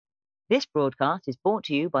This broadcast is brought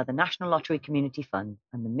to you by the National Lottery Community Fund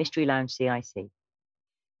and the Mystery Lounge CIC.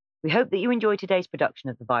 We hope that you enjoy today's production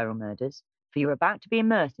of The Viral Murders, for you're about to be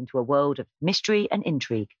immersed into a world of mystery and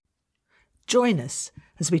intrigue. Join us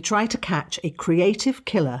as we try to catch a creative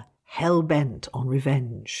killer hell-bent on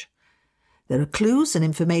revenge. There are clues and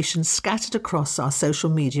information scattered across our social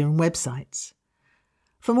media and websites.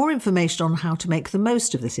 For more information on how to make the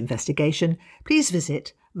most of this investigation, please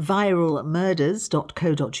visit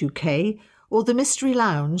viralmurders.co.uk or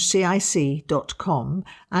themysteryloungecic.com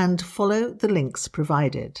and follow the links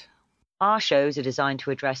provided. Our shows are designed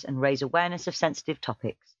to address and raise awareness of sensitive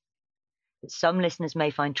topics that some listeners may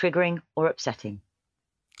find triggering or upsetting.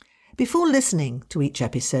 Before listening to each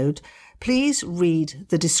episode, please read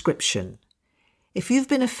the description. If you've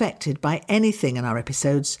been affected by anything in our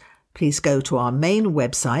episodes, please go to our main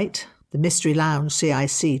website,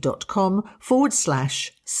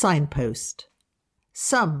 themysteryloungecic.com/signpost.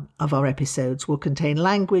 Some of our episodes will contain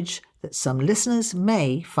language that some listeners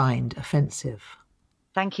may find offensive.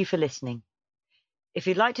 Thank you for listening. If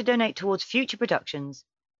you'd like to donate towards future productions,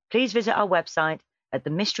 please visit our website at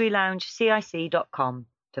themysteryloungecic.com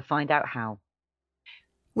to find out how.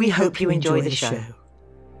 We hope you enjoy the show.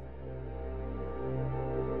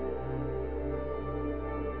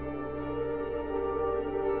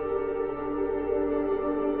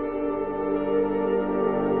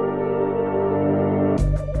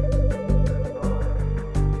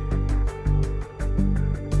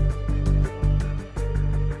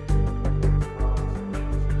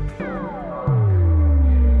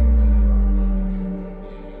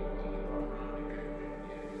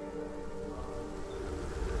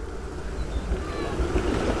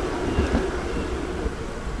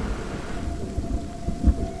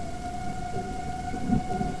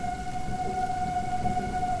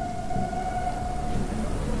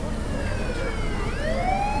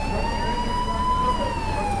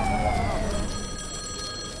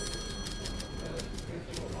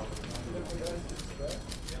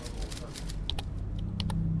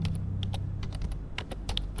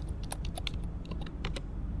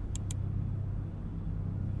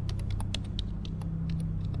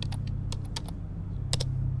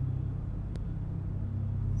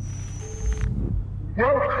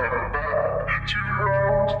 Welcome back to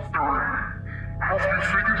round 3. Have you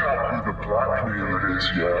figured out who the blackmailer is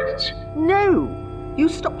yet? No! You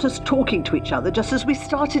stopped us talking to each other just as we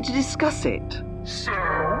started to discuss it. So,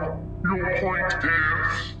 your point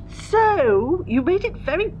is? So, you made it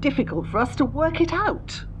very difficult for us to work it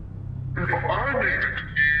out. If I made it easy,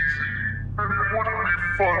 then it wouldn't be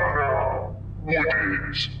fun now, would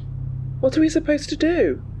it? What are we supposed to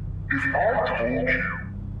do? If I told you,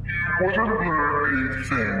 you wouldn't learn a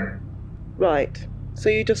thing. Right, so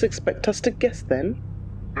you just expect us to guess then?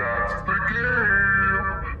 That's the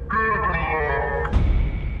game. Good luck.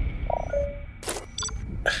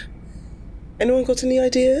 Anyone got any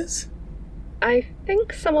ideas? I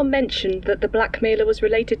think someone mentioned that the blackmailer was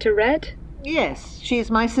related to Red. Yes, she is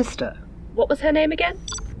my sister. What was her name again?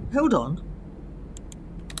 Hold on.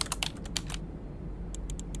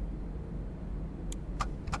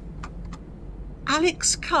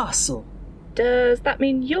 Alex Castle. Does that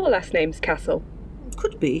mean your last name's Castle?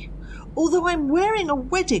 Could be. Although I'm wearing a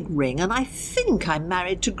wedding ring and I think I'm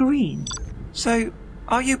married to Green. So,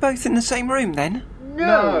 are you both in the same room then?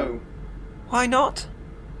 No. Why not?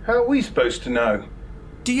 How are we supposed to know?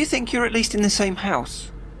 Do you think you're at least in the same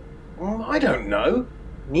house? Well, I don't know.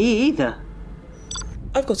 Me either.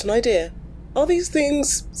 I've got an idea. Are these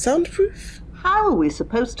things soundproof? How are we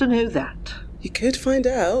supposed to know that? You could find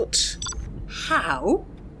out. How?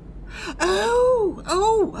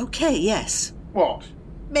 Oh, okay, yes. What?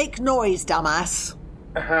 Make noise, dumbass.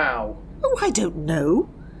 How? Oh, I don't know.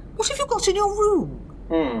 What have you got in your room?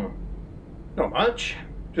 Not much.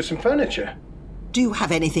 Just some furniture. Do you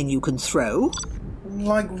have anything you can throw?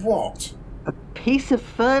 Like what? A piece of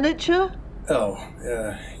furniture? Oh,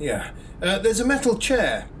 yeah. There's a metal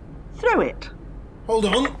chair. Throw it. Hold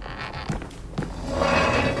on.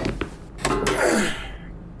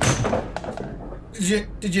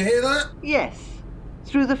 Did you hear that? Yes.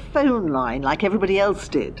 Through the phone line like everybody else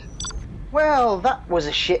did. Well, that was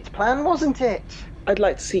a shit plan, wasn't it? I'd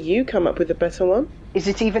like to see you come up with a better one. Is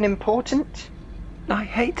it even important? I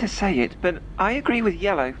hate to say it, but I agree with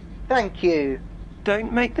Yellow. Thank you.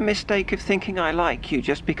 Don't make the mistake of thinking I like you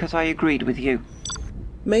just because I agreed with you.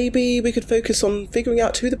 Maybe we could focus on figuring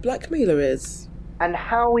out who the blackmailer is. And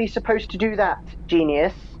how are we supposed to do that,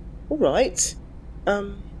 genius? All right.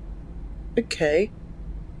 Okay.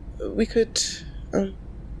 We could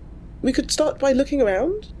start by looking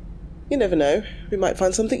around. You never know. We might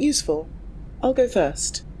find something useful. I'll go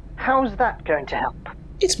first. How's that going to help?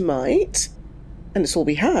 It might. And it's all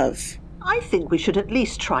we have. I think we should at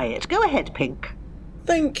least try it. Go ahead, Pink.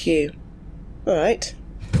 Thank you. All right.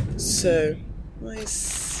 So, I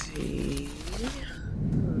see.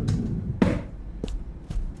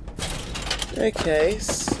 Okay,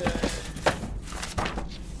 so...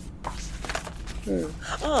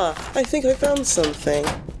 I think I found something.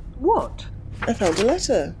 What? I found a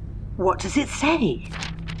letter. What does it say?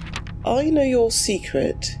 I know your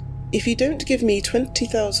secret. If you don't give me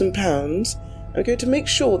 £20,000, I'm going to make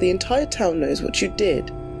sure the entire town knows what you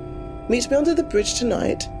did. Meet me under the bridge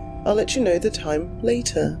tonight. I'll let you know the time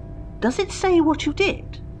later. Does it say what you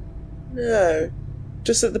did? No,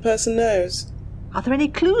 just that the person knows. Are there any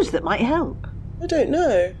clues that might help? I don't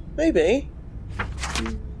know. Maybe.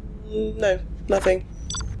 No, nothing.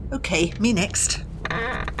 Okay, me next.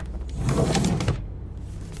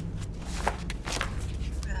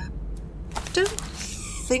 Don't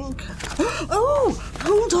think... Oh,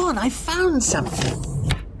 hold on, I found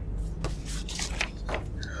something.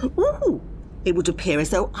 Ooh, it would appear as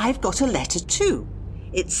though I've got a letter too.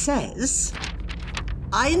 It says,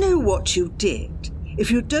 I know what you did. If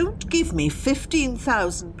you don't give me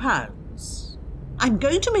 £15,000, I'm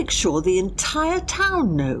going to make sure the entire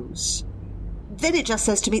town knows. Then it just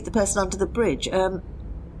says to meet the person under the bridge.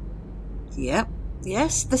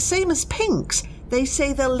 Yes, the same as Pink's. They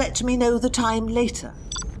say they'll let me know the time later.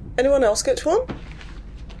 Anyone else get one?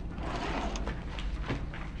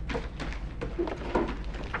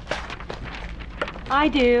 I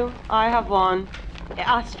do. I have one. It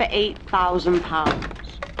asks for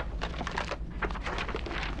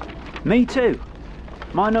 £8,000. Me too.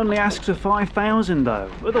 Mine only asks for 5,000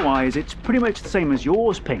 though. Otherwise, it's pretty much the same as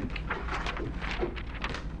yours, Pink.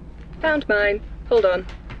 Found mine. Hold on.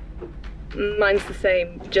 Mine's the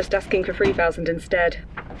same, just asking for 3,000 instead.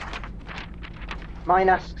 Mine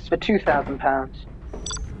asks for £2,000.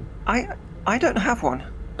 I don't have one.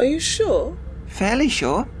 Are you sure? Fairly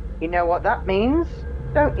sure. You know what that means,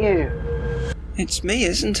 don't you? It's me,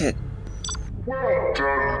 isn't it? Well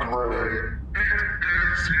done, Gray. It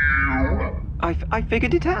is you. I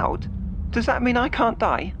figured it out. Does that mean I can't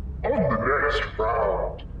die? On the next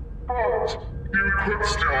round. But you could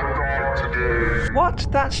still die today. What?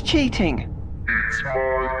 That's cheating. It's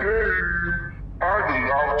my game. I'm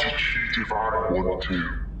allowed to cheat if I want to.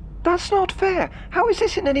 That's not fair. How is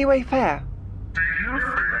this in any way fair? Do you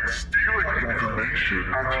think stealing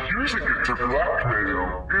information and using it to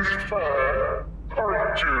blackmail is fair? I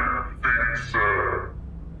don't think so.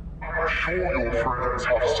 I'm sure your friends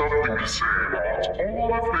have something to say about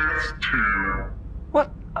all of this too. What?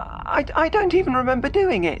 I don't even remember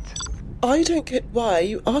doing it. I don't get why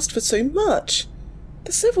you asked for so much.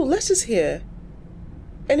 There's several letters here.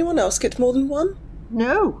 Anyone else get more than one?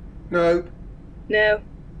 No. No. No.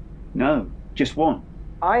 No, just one.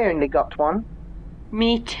 I only got one.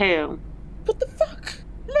 Me too. What the fuck?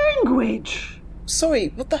 Language!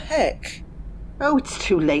 Sorry, what the heck? Oh, it's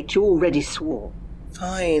too late. You already swore.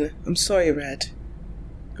 Fine. I'm sorry, Red.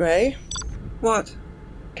 Gray? What?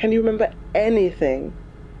 Can you remember anything?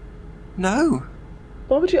 No.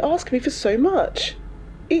 Why would you ask me for so much?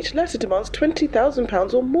 Each letter demands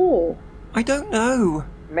 £20,000 or more. I don't know.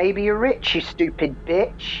 Maybe you're rich, you stupid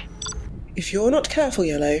bitch. If you're not careful,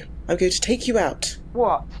 Yellow, I'm going to take you out.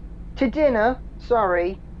 What? To dinner?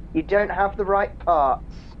 Sorry, you don't have the right parts.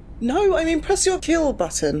 No, I mean press your kill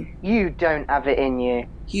button. You don't have it in you.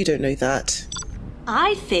 You don't know that.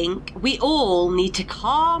 I think we all need to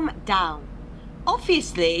calm down.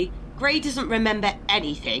 Obviously, Grey doesn't remember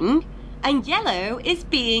anything, and Yellow is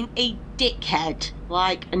being a dickhead,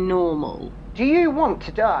 like normal. Do you want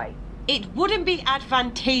to die? It wouldn't be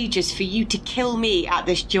advantageous for you to kill me at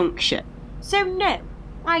this juncture. So no,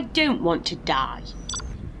 I don't want to die.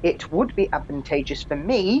 It would be advantageous for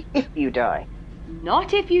me if you die.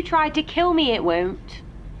 Not if you try to kill me, it won't.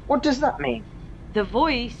 What does that mean? The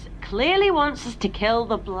voice clearly wants us to kill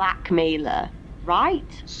the blackmailer,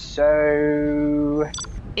 right? So...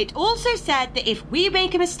 It also said that if we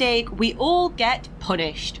make a mistake, we all get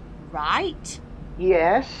punished, right?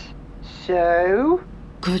 Yes, so...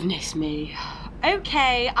 Goodness me.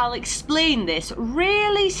 Okay, I'll explain this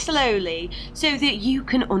really slowly so that you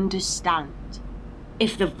can understand.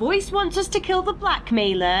 If the voice wants us to kill the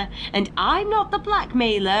blackmailer, and I'm not the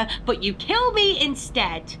blackmailer, but you kill me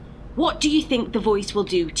instead, what do you think the voice will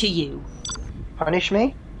do to you? Punish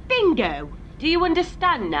me? Bingo! Do you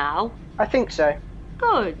understand now? I think so.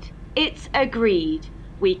 Good. It's agreed.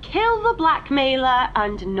 We kill the blackmailer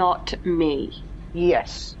and not me.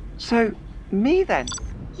 Yes. So, me then?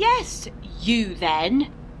 Yes, you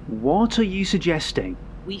then. What are you suggesting?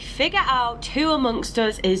 We figure out who amongst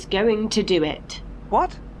us is going to do it.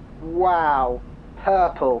 What? Wow.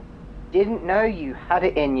 Purple. Didn't know you had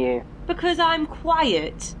it in you. Because I'm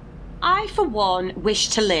quiet. I, for one, wish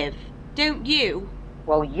to live. Don't you?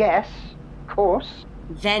 Well, yes, of course.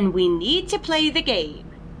 Then we need to play the game,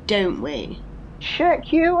 don't we?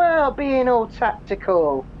 Check you out being all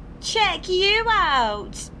tactical. Check you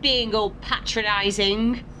out, being all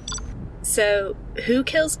patronising. So, who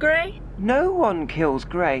kills Grey? No one kills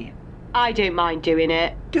Grey. I don't mind doing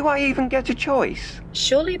it. Do I even get a choice?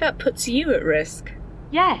 Surely that puts you at risk.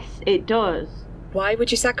 Yes, it does. Why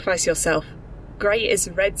would you sacrifice yourself? Grey is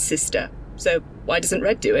Red's sister, so why doesn't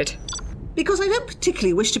Red do it? Because I don't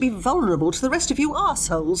particularly wish to be vulnerable to the rest of you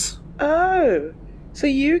arseholes. Oh, so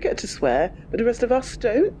you get to swear, but the rest of us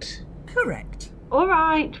don't? Correct. All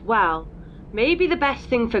right, well, maybe the best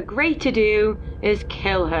thing for Grey to do is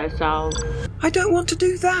kill herself. I don't want to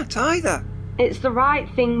do that either. It's the right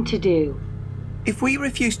thing to do. If we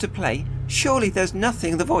refuse to play, surely there's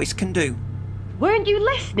nothing the voice can do. Weren't you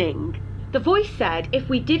listening? The voice said if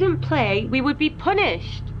we didn't play, we would be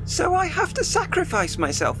punished. So I have to sacrifice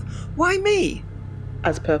myself. Why me?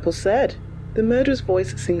 As Purple said, the murderer's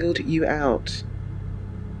voice singled you out.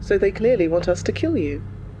 So they clearly want us to kill you.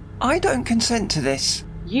 I don't consent to this.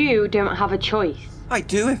 You don't have a choice. I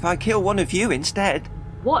do if I kill one of you instead.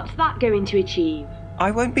 What's that going to achieve?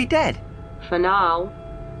 I won't be dead. For now.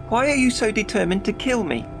 Why are you so determined to kill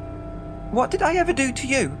me? What did I ever do to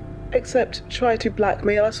you? Except try to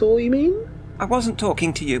blackmail us all, you mean? I wasn't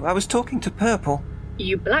talking to you, I was talking to Purple.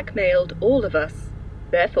 You blackmailed all of us.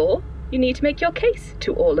 Therefore, you need to make your case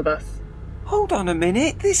to all of us. Hold on a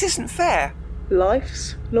minute, this isn't fair.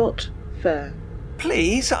 Life's not fair.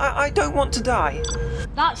 Please, I don't want to die.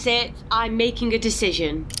 That's it. I'm making a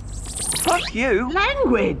decision. Fuck you.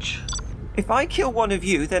 Language! If I kill one of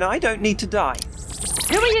you, then I don't need to die.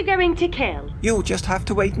 Who are you going to kill? You'll just have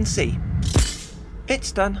to wait and see.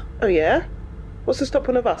 It's done. Oh yeah? What's to stop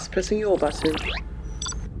one of us pressing your button?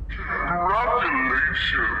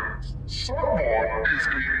 Congratulations! Someone is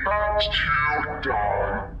about to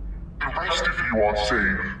die. The rest of you are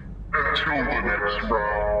safe until the next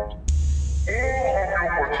round. All of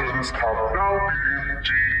your buttons have now been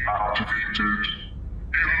deactivated.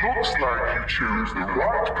 It looks like you chose the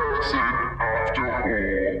right person after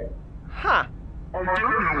all. Ha! I don't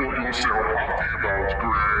know what you're so happy about,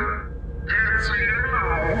 Grey. It's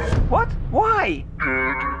you! What? Why?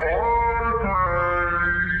 Goodbye,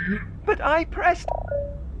 Grey! But I pressed...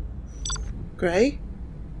 Grey?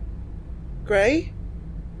 Grey?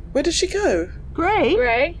 Where did she go? Grey?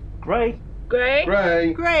 Grey? Grey. Grey?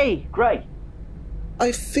 Grey. Grey! Grey.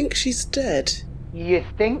 I think she's dead. You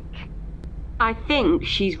think? I think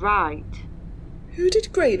she's right. Who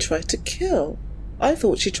did Grey try to kill? I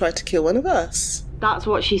thought she tried to kill one of us. That's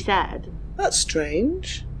what she said. That's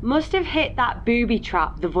strange. Must have hit that booby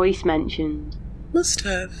trap the voice mentioned. Must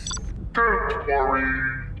have. Don't worry,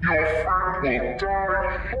 your friend will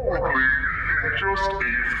die horribly in just a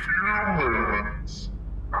few moments.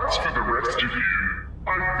 As for the rest of you, I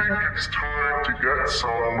think it's time to get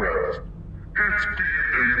some rest. It's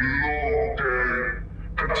been a long day,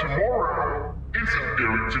 and tomorrow isn't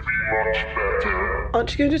going to be much better.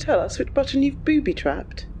 Aren't you going to tell us which button you've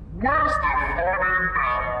booby-trapped? Where's the fun in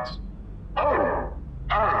that? Oh,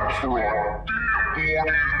 and for our dear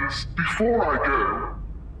audience, before I go,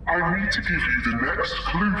 I need to give you the next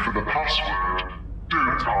clue for the password,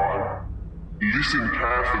 don't I? Listen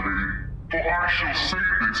carefully, for I shall say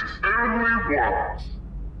this only once.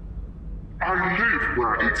 I live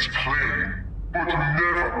where it's plain, but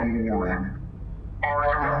never boring. I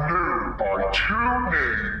am known by two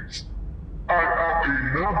names. I am a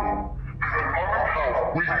mammal, and I have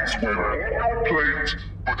wings when on your plate,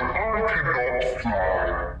 but I cannot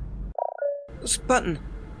fly. This button.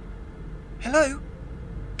 Hello?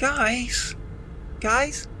 Guys?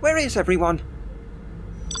 Guys? Where is everyone?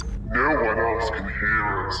 No one else can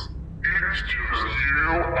hear us. It's just you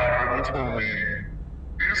and me.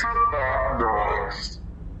 Isn't that nice?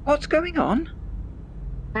 What's going on?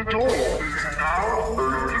 The door is now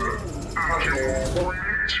open, and you're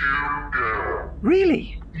free to go.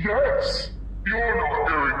 Really? Yes, you're not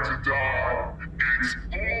going to die. It's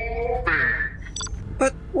all fake.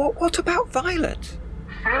 But what about Violet?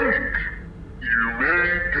 Fake. You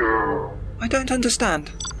may go. I don't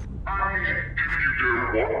understand. I mean, if you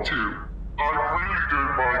don't want to, I really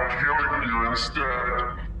don't mind killing you instead.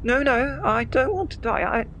 No, I don't want to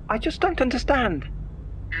die. I just don't understand.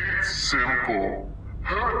 It's simple.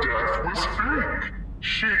 Her death was fake.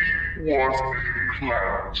 She was a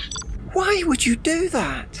plant. Why would you do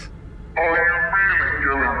that? Are you really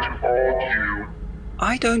going to argue?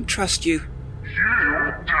 I don't trust you.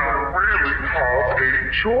 You don't really have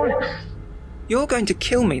a choice. You're going to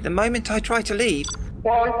kill me the moment I try to leave.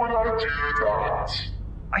 Why would I do that?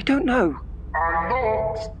 I don't know. I'm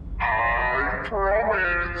not. I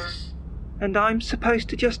promise. And I'm supposed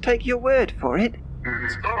to just take your word for it?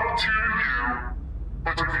 It's up to you.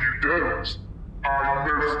 But if you don't, I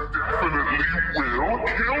most definitely will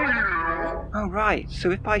kill you. Oh, right. So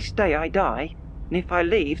if I stay, I die. And if I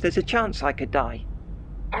leave, there's a chance I could die.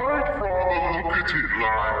 I'd rather look at it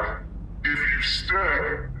like, if you stay,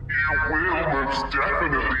 you will most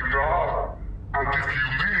definitely die. And if you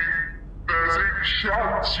leave, there's a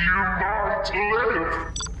chance you might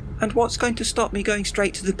live. And what's going to stop me going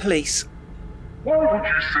straight to the police? Why would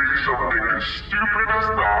you say something as stupid as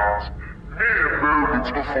that? Mere moments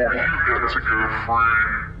before you get to go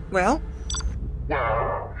free. Well?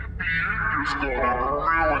 Well, you just got it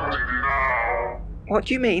ruined now. What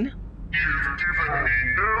do you mean? You've given me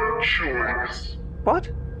no choice. What?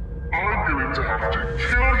 I'm going to have to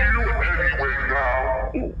kill you anyway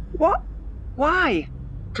now. What? Why?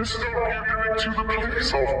 To stop you going to the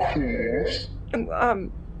police, of course.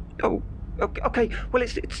 Oh, okay. Well,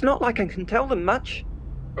 it's not like I can tell them much.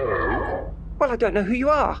 Oh? Well, I don't know who you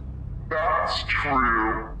are. That's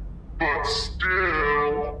true. But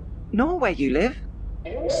still. Nor where you live.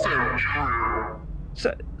 Also true.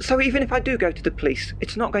 So even if I do go to the police,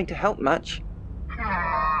 it's not going to help much.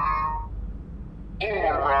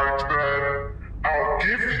 Alright then. I'll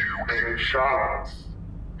give you a chance.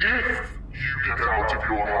 If you get out of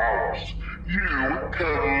your house, you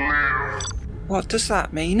can live. What does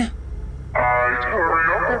that mean? I'd hurry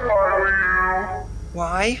up if I were you.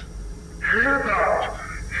 Why? Hear that?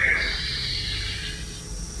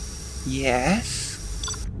 Yes?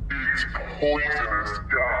 It's poisonous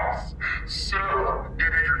gas. So,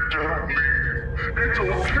 if you don't leave,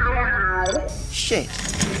 it'll kill you. Shit.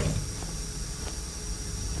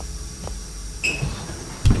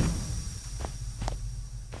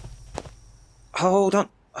 Hold on.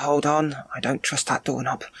 I don't trust that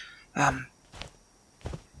doorknob.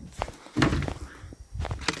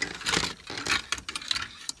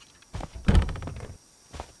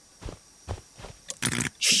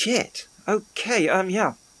 Shit. Okay,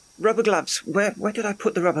 yeah. Rubber gloves. Where did I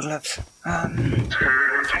put the rubber gloves?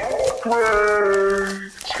 Tick-tock, Ray.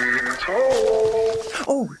 Tick-tock.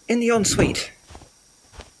 Oh, in the ensuite.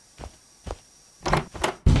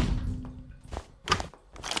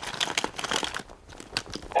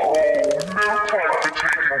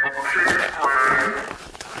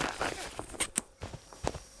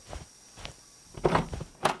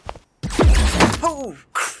 Oh,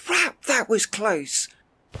 crap, that was close.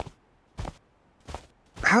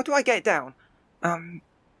 How do I get down? Oh, bad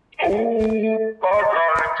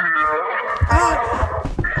idea. Oh!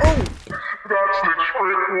 That's the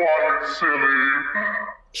trick, Wyatt, silly.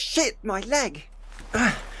 Shit, my leg.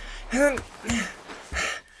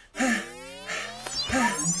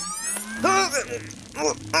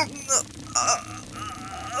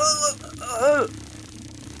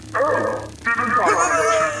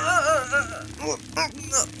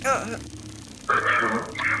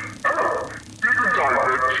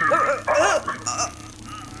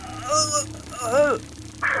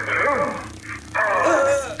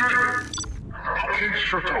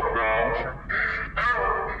 Shut up now.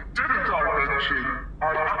 Didn't I mention I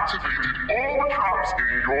activated all the traps in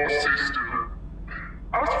your system?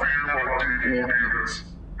 As for you, my dear audience,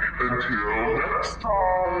 until next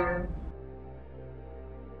time.